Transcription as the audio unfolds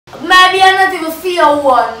Maybe you're not even for your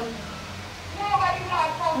one.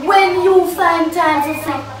 When you find time for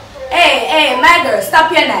free. Hey, my girl,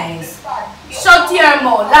 stop your noise. Shut your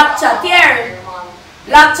mouth. Lock chat here.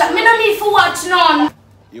 Lock chat. Me no need for watch none.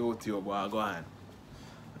 Yo, boy, go on.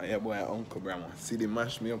 And your boy, Uncle Brahma. See, they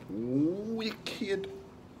mash me up wicked.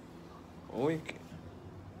 Wicked.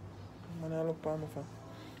 Man, I look for me.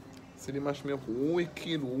 See, they mash me up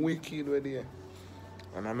wicked with there.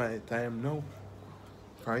 And I'm at time now.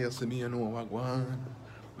 For you see me, you know what go on.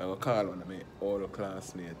 I go call one of my old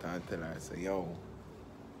classmates and tell her, say, yo,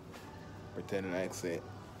 pretend like say,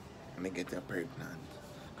 I get you pregnant.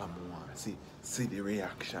 Come on, see the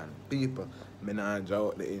reaction. People, me not draw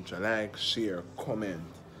out the intro. Like, share,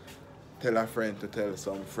 comment. Tell a friend to tell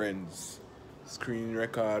some friends. Screen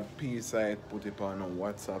record, peace out, put it on a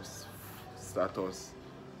WhatsApp status.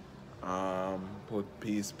 Put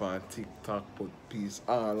peace on TikTok, put peace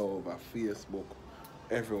all over Facebook,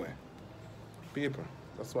 everywhere. People,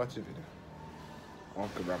 let's watch the video.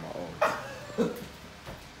 Uncle Brahma out.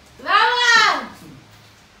 Mama!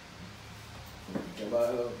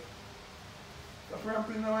 Stop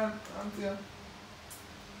rapping now, auntie.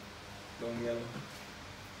 Don't yell.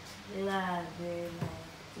 Love it, man.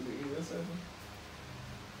 To the ear yourself.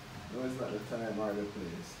 No, it's not the time or the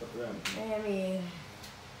place. Stop rapping. I mean...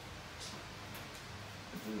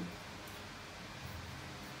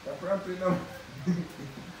 Stop rapping now.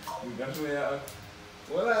 You got to wear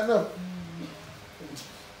well, I know.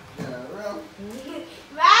 Yeah, rap.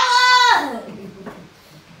 Mama!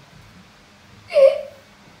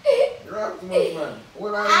 You rap too much, man.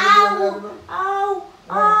 Well, I know. Ow!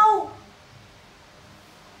 Oh,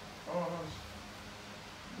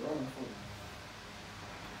 wrong foot.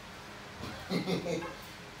 You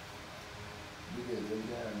get them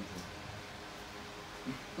down.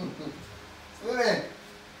 Slow down.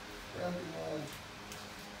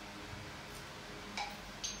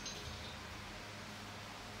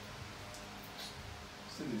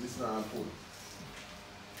 See, this is not important.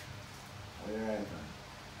 All right, man.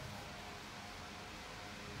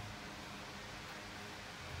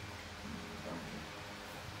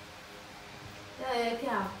 Yeah, you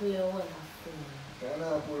can't put your one up. Can I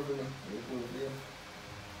put it for me? You put it for you.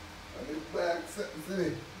 I get back,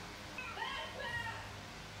 see.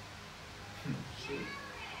 Shit.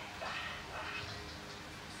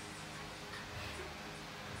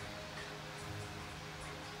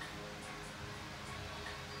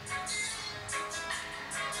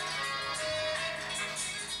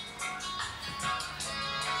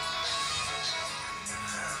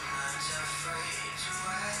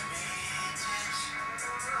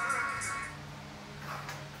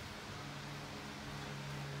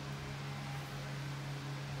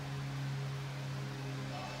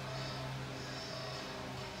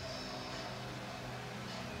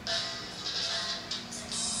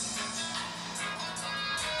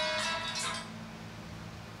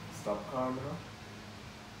 Stop calm now.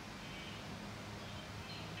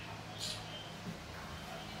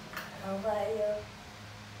 How about you?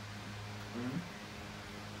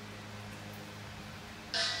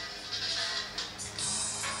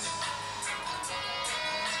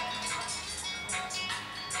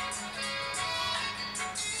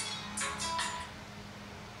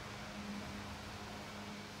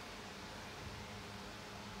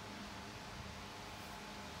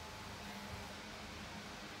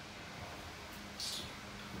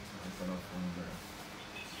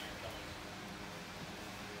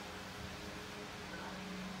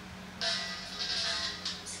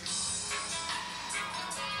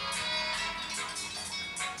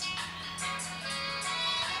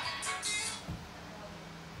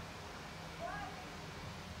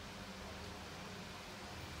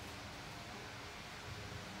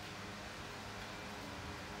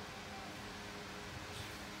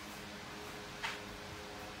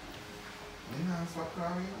 Stop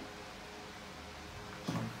crying.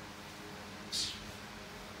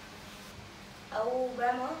 Oh,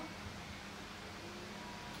 Grandma?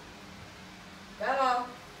 Grandma?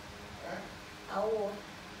 Oh.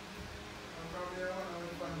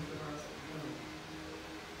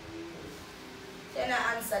 They're not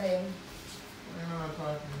answering.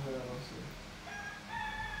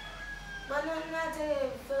 But not to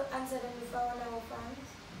answer them before one of our fans.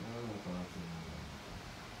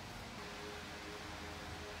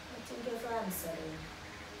 Thank you for answering.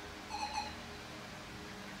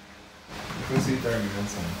 You can see 30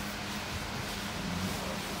 minutes on.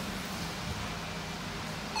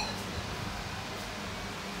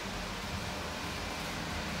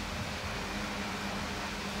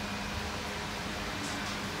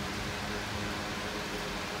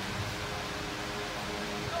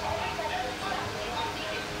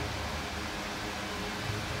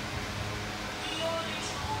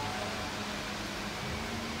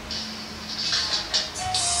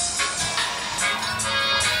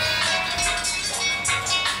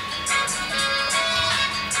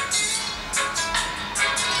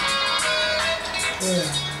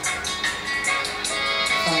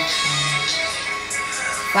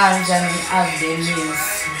 Fans and have the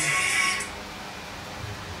names.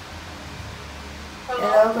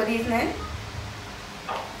 Hello, good evening.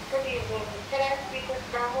 Good evening. Can I speak with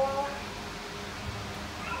Bravo?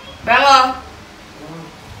 Bravo.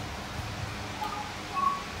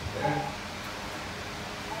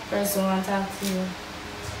 Person want to talk to you.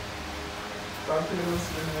 Talk to you.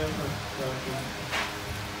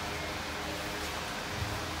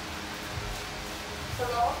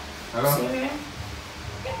 Hello? Hello? See me?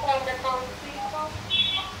 It's time to come speak now.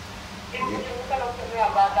 If you can look at me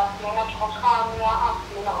about that, you're not going to call me or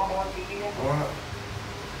ask me not about the video.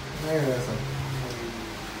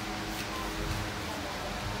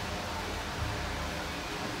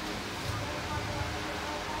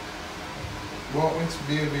 What which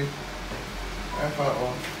baby? I thought,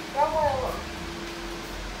 oh. Bravo.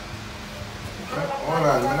 Hold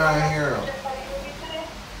on, I'm not here.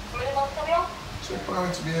 Hello? Check on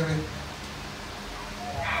which baby.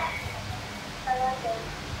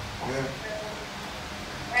 Yeah.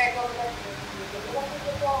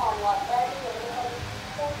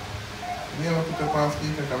 You don't put up on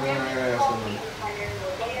speaker, come here and hear something.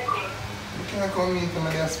 You can't come meet them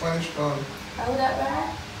in their Spanish town. How would that be?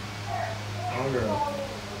 Oh, girl. I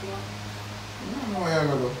don't know where you're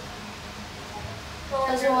going to go.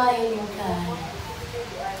 That's why you can.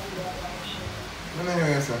 I'm not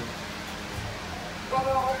hearing you.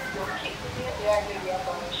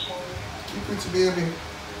 Keep it, baby.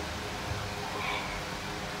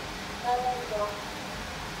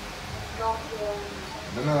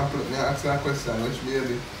 Then I put me ask that question, which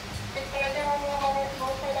baby?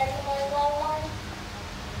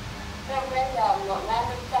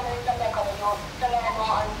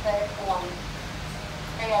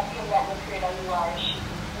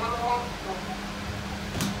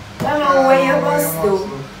 Grandma, what you must do?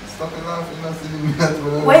 Stop it laughing, you're not seeing me that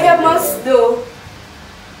way. What you must do?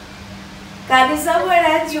 Cause this is a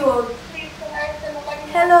joke.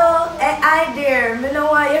 Hello, hi there. Me know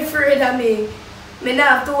why you're afraid of me. Me not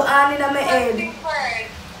have two hands in my head.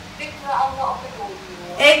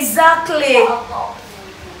 Exactly.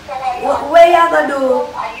 What you gonna do?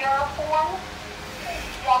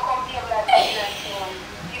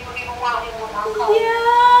 Yeah.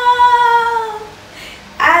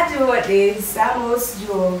 I do this. I must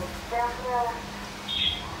joke.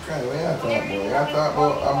 Okay, what you talk about? You talk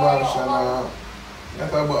about abortion. You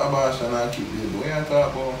talk about abortion and keep baby. What you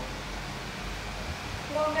talk about?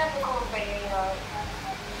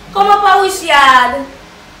 Come up and wish yard.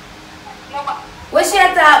 What she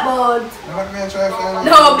talk about? Let me try to find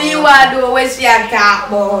No, be what do what she talk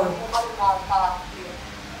about.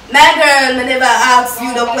 My girl, me never ask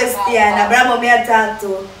you the question. The brother me a talk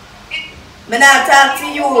to. Me not talk to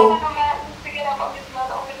you.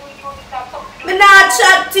 Me not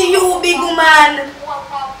chat to you, big woman.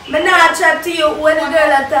 Me not chat to you. What the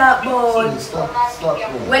girl a talk about? Stop.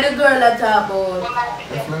 What the girl a talk about?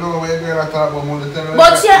 If you know what the girl I talk about, I'm tell her.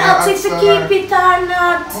 But she asked if to keep it or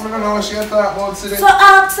not. I don't know what she talk about today. So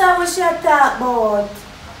ask her what she talk about.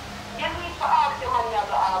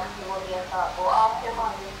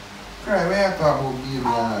 Cry, when you talk about baby and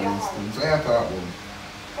all these things, what you talk about?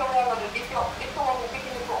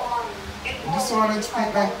 This one is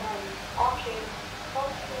speak like.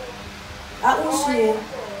 Who she?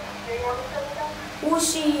 Who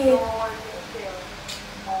she?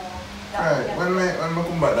 Right, when I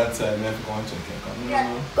come back that side, I have to go and check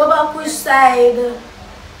it. Go back which side?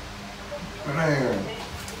 When I hear it.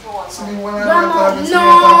 See, when I Grandma, talk, no,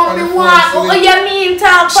 me want. Oh, you mean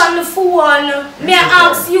talk on the phone? Me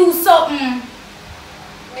ask you something.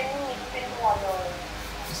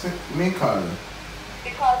 Me call you.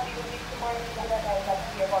 Because you need to money that I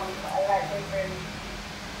here for me. I like it very.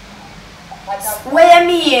 What you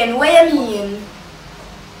mean? What you mean?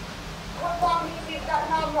 What mean is that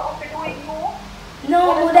now I'm not up to doing you? No,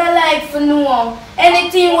 would I like to know?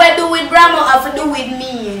 Anything we do with grandma have to do with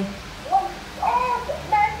me.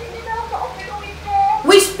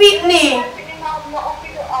 Which picnic?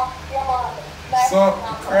 So,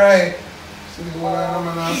 cry. See, when I'm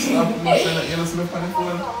gonna stop you listen to the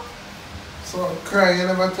phone. So, cry, you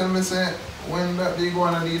never tell me, say, when that they go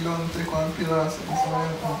and they don't take one pill or something.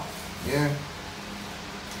 Yeah.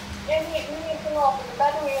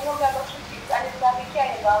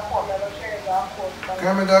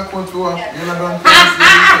 Can I got quote for what? You know, don't tell me.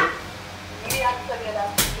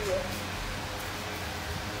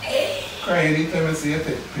 Cry, you didn't tell me, say, you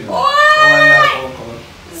take pill. What?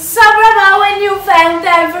 So, brother, when you find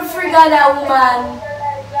time for free that woman?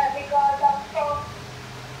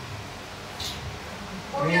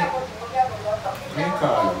 Me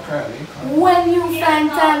call you, cry, me call When you find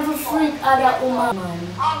time to freak other woman.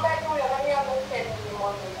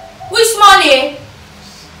 Which money?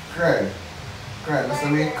 Cry. Cry, that's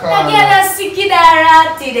what we call That girl is sick in her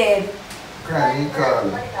heart today. Cry, you call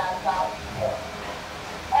her.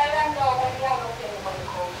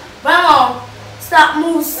 Mama, stop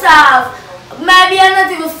move soft. Maybe I'm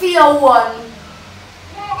not even feel one.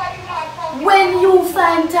 When you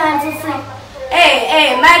find time to freak.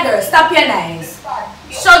 Hey, my girl, stop your nice.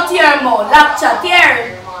 Shut your mouth, lock chat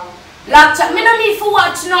here. Lock chat. Me no need to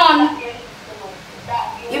watch none.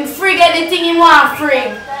 Him frig anything he want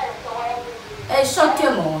frig. Hey, shut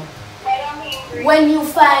your mouth. When you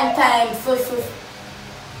find time for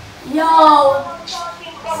yo.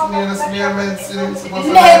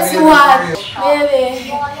 Next one.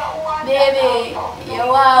 Baby, you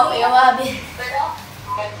want be.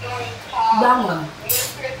 Bama.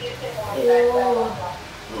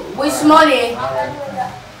 Which money?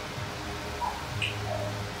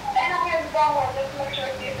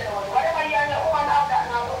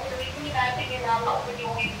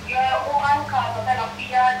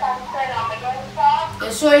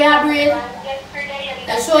 You sure you breed?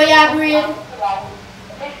 You sure you breed?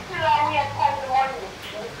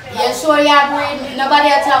 You sure you breed? Nobody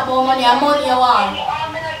a talk about money. I'm money you want.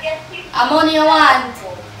 I'm money you want.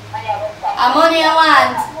 I'm money you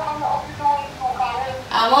want.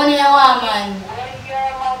 I'm money you want, man.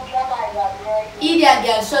 Idiot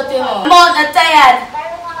girl, shut him up. I'm not tired.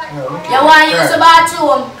 You want to use the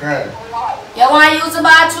bathroom? You want to use the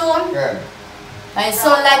bathroom? I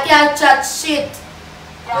sound like you chat shit.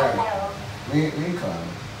 Me call.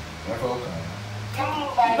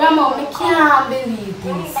 Grandma, I can't believe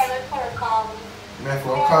this. Me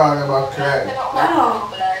for call about cry. Grandma.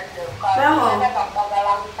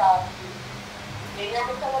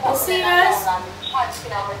 You serious?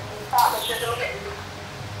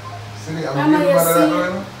 See, I'm Grandma, big you mother see? that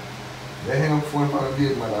one. They hang up phone for a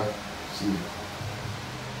big mother. See.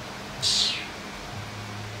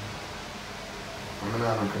 I'm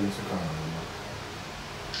not going to call.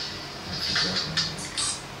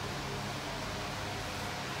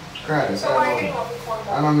 Cry,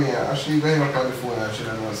 I know me, she going up on the phone and she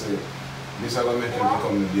don't know say this is going to make him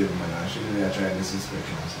become the baby man and she didn't try disrespect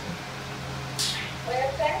him.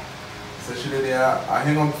 So she did I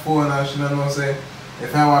hang up the phone and she don't know say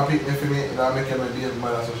if I want to pick me for me, I'll make him a baby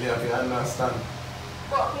mother so she have to understand.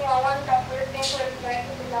 But me, I want that person to like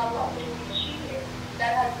to be not cheated.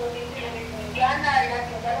 That has to be anything. You are not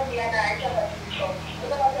nothing, that will be an art of a show. You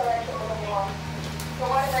don't have to write to the one. So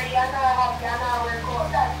whatever Yana have, Yana work out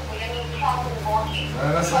that, so you need to talk to the monkey.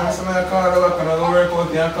 That's why I call her back and I go work out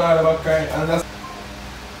and call her back and that's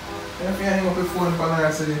if you hang up the phone for her, I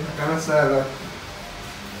say, I can't say that.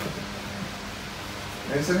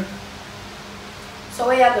 You see? So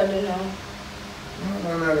what you going to do now? No,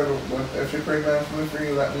 I'm not going to do, but if she's pregnant for me for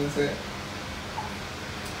you, that means it.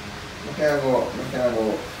 I can't go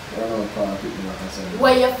run out and pick me up and say.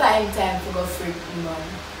 Where you find time to go freak man?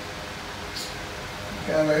 I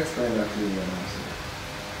can't explain that to you,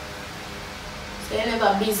 So you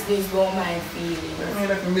never business about my feelings. I mean,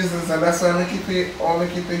 like business, and that's why I keep it, all I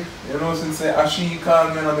keep it. You know, since she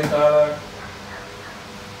called me and I call her.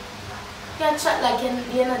 You chat like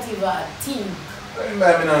you're not even a team. What do you mean,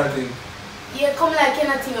 I'm not a thing? You come like you're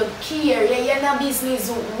not even care. You're not business.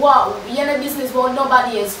 Wow. You're not business about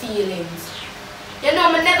nobody else's feelings. You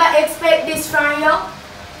know, I never expect this from you.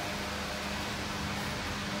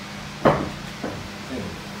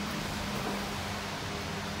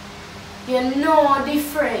 You're no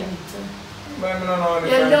different.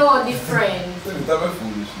 You're no different. It's a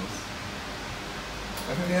foolishness.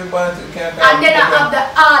 And then I have the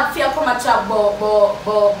heart for you come and chat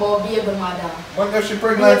about baby mother. What if she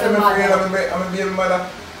pregnant for me for you? I'm a baby mother.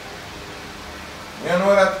 You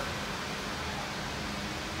know that?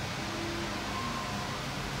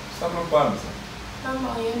 Stop looking at me, sir. Mama,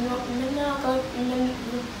 you know,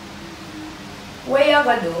 what you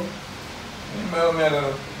gonna do?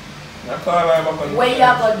 I call her back and what you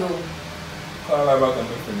gonna do? Call her back and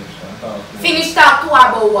finish. Finish talk to her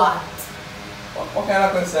about what? What kind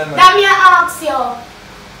of question? That me ask you.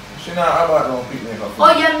 She not about no picnic.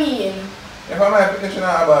 Oh, you mean? If I'm not picnic, she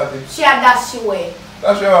not about it. She a dash away.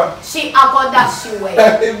 Dash what? She a go dash away.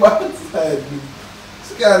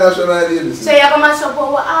 She can't dash on my lady. So you gonna mash up what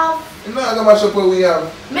we have? You know I'm gonna mash up what we have.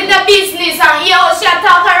 Me the business and you she a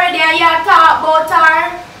talk already and you talk about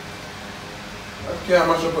her. I can't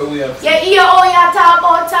mash up what we have. You hear how you talk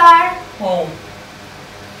about her? Oh.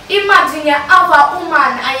 Imagine you have a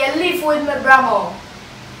woman and you live with me grandma.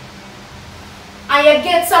 And you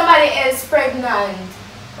get somebody else pregnant.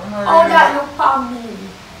 How that look for me?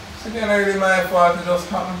 It ain't really my fault, it just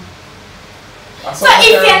happened. So if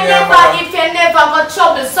you never got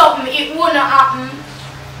trouble something, it wouldn't happen.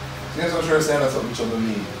 That's what you're saying, that's something trouble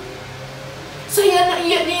me. So you know,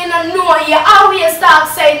 you always start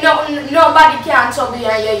saying nobody can trouble you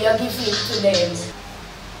and you give it to them.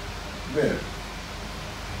 Babe,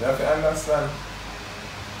 you have to understand.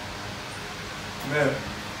 Babe.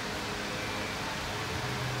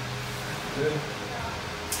 Babe.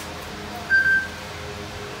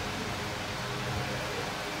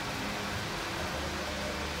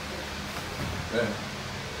 Yeah.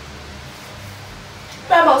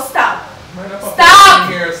 Bravo, stop. Stop!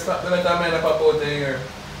 Here. Stop the little man up out there here.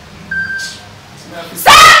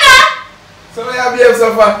 Stop now! So I behave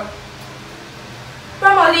so far.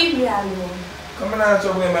 Bravo, leave me alone. Come on and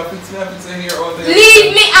trouble me, I fix here out there.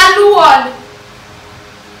 Leave me alone!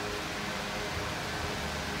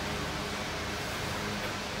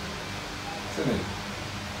 See me?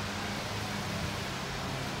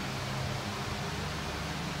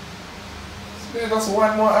 Just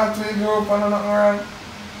one more act to you up and nothing wrong.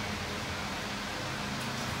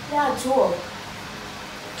 Yeah, joke.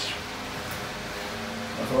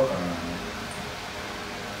 That's what I'm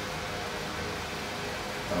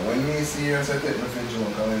and when me serious, I take me for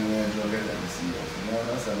joke, and when me a joke, I take me serious. You know,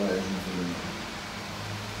 that's how I do it.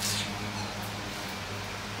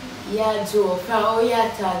 Yeah, joke. How you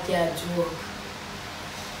thought you joke?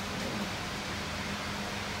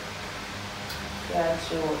 Yeah,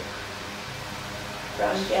 joke.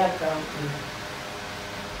 From here, from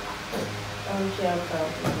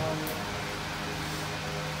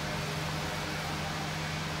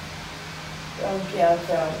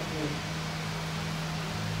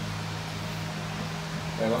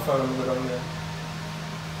Yeah, my phone number down there.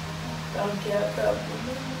 Don't care about me.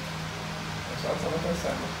 That's what I'm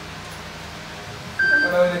saying. I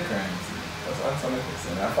know the crime. That's what I'm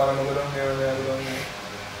saying. I follow number down here and I go down there.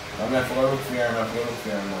 I'm not going to look for you, I'm not going to look for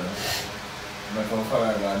you, man. I'm not going to follow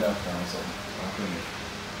you, I'm doctor or something. I'm clinic.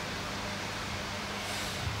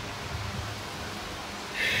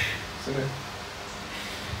 See me?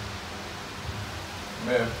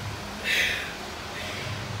 Man.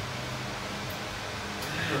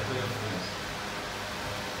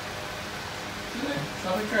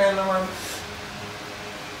 Stop crying, no man.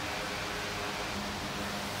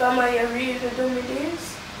 Mama, you really do me this?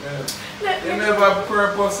 Yeah. You never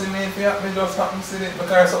purposely me if you happen just happen to see it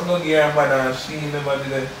because something don't get her mother and she never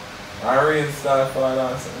did it. Or rain start fall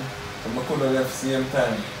or something. So I could have left same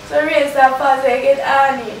time. So rain start fall so you get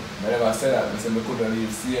honey? I never said that, I said I could have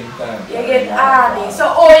leave same time. You get honey. So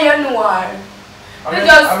all you know her? You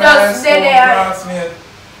just stay there. Classmate.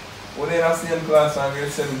 We're in the same class from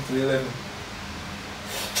grade 7 to 11.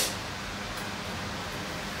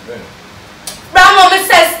 Yeah. Grandma, me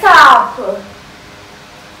say stop.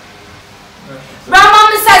 Grandma,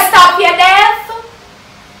 me say stop, you deaf?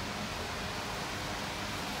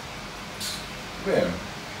 Yeah.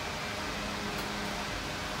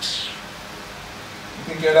 You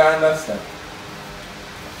think you don't understand?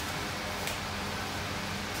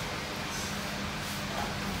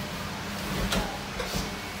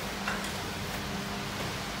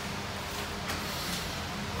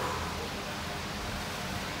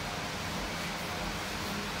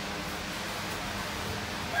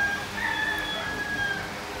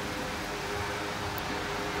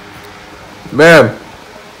 Ma'am.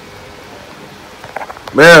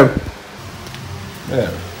 Ma'am.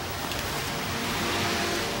 Ma'am.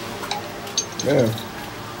 Ma'am.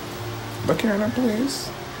 Look here now, please.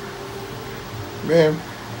 Ma'am.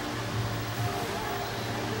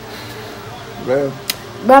 Ma'am.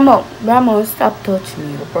 Grandma, stop touching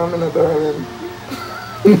me. What's wrong with darling?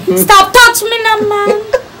 Stop touching me now, man.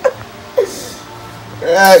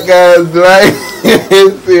 Alright guys, like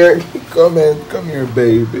here. Come here,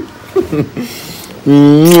 baby.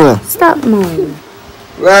 Stop, man.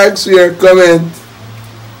 Like, share, comment.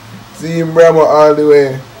 See him Brahma all the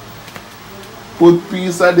way. Put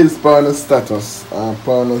piece of this on the status, on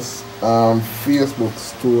Facebook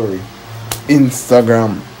story,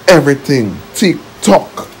 Instagram, everything,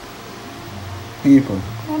 TikTok. People.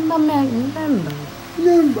 Remember.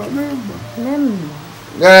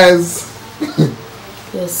 Guys.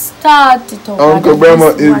 You started to Uncle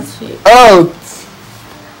Brahma is out.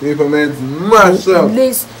 People made mash up.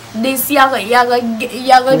 This you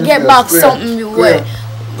gotta get back something you way.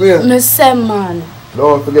 Me say, man.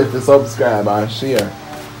 Don't forget to subscribe and share.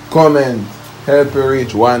 Comment. Help you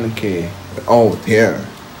reach 1K out here.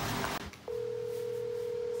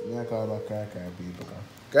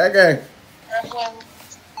 Kai.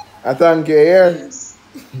 I thank you here.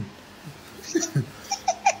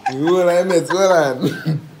 You will I met, well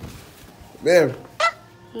on. Babe,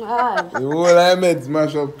 Aye. the whole I met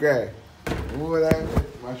smash up cry. The whole I met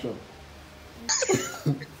smash up.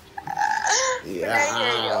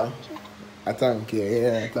 Yeah. I thank you,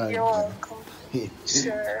 yeah, thank You're you. welcome.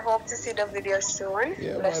 Sure. Hope to see the video soon.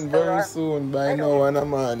 Yeah, Bless man, the very Lord. soon. By now, and a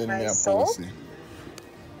man in My me a soul. pussy.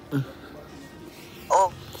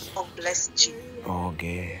 Oh, bless you.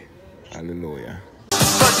 Okay. Hallelujah.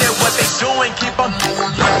 Forget what they doing, keep on.